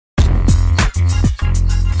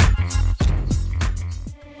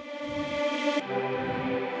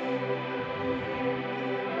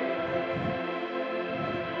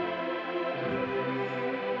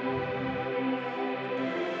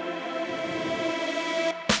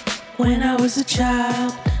When I was a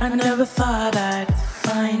child, I never thought I'd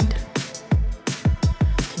find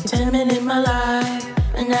contentment in my life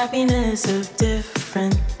and happiness of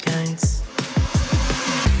different kinds.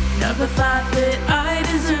 Never thought that I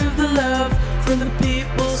deserved the love from the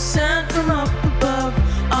people sent from up above.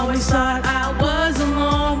 Always thought I was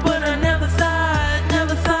alone, but I never thought that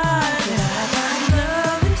I'd find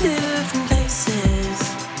love in different places.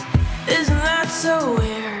 Isn't that so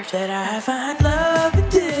weird that I find love in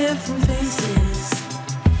different faces?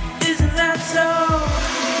 Isn't that so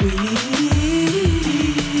weird?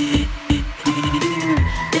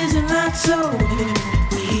 Isn't that so weird?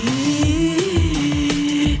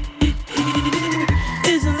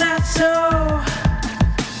 Isn't that so?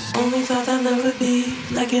 Only thought that love would be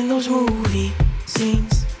like in those movie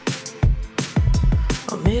scenes,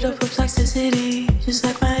 or made up of plasticity, just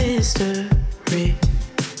like my history.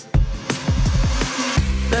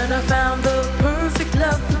 Then I found the perfect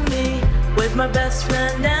love for me, with my best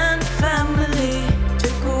friend and family.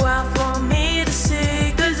 Took a while for me to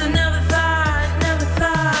see, 'cause I never thought that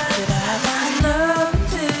I'd find love in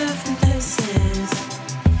different places.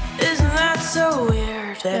 Isn't that so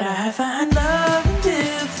weird that I find love in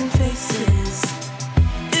different faces?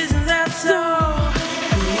 Isn't that so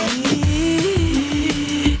weird?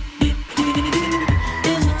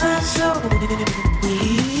 Isn't that so weird?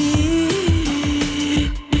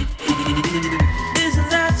 Isn't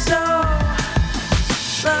that so?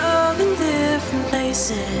 Love in different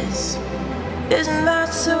places. Isn't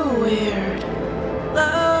that so weird?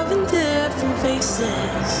 Love in different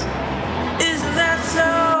faces. Isn't that so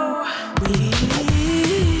weird?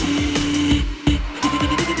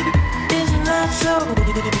 Isn't that so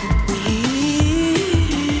weird?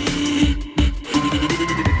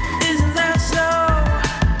 Isn't that so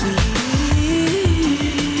weird?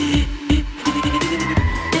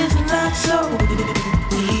 Isn't that so weird?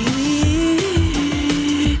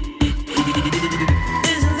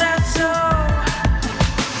 Isn't that so?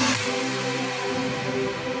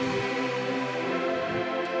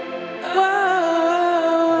 Whoa.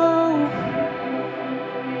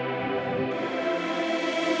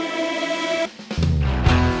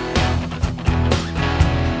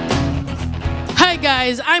 Hi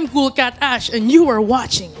guys, I'm Cool Cat Ash and you are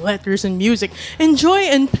watching Letters and Music. Enjoy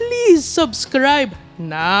and please subscribe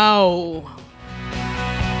now.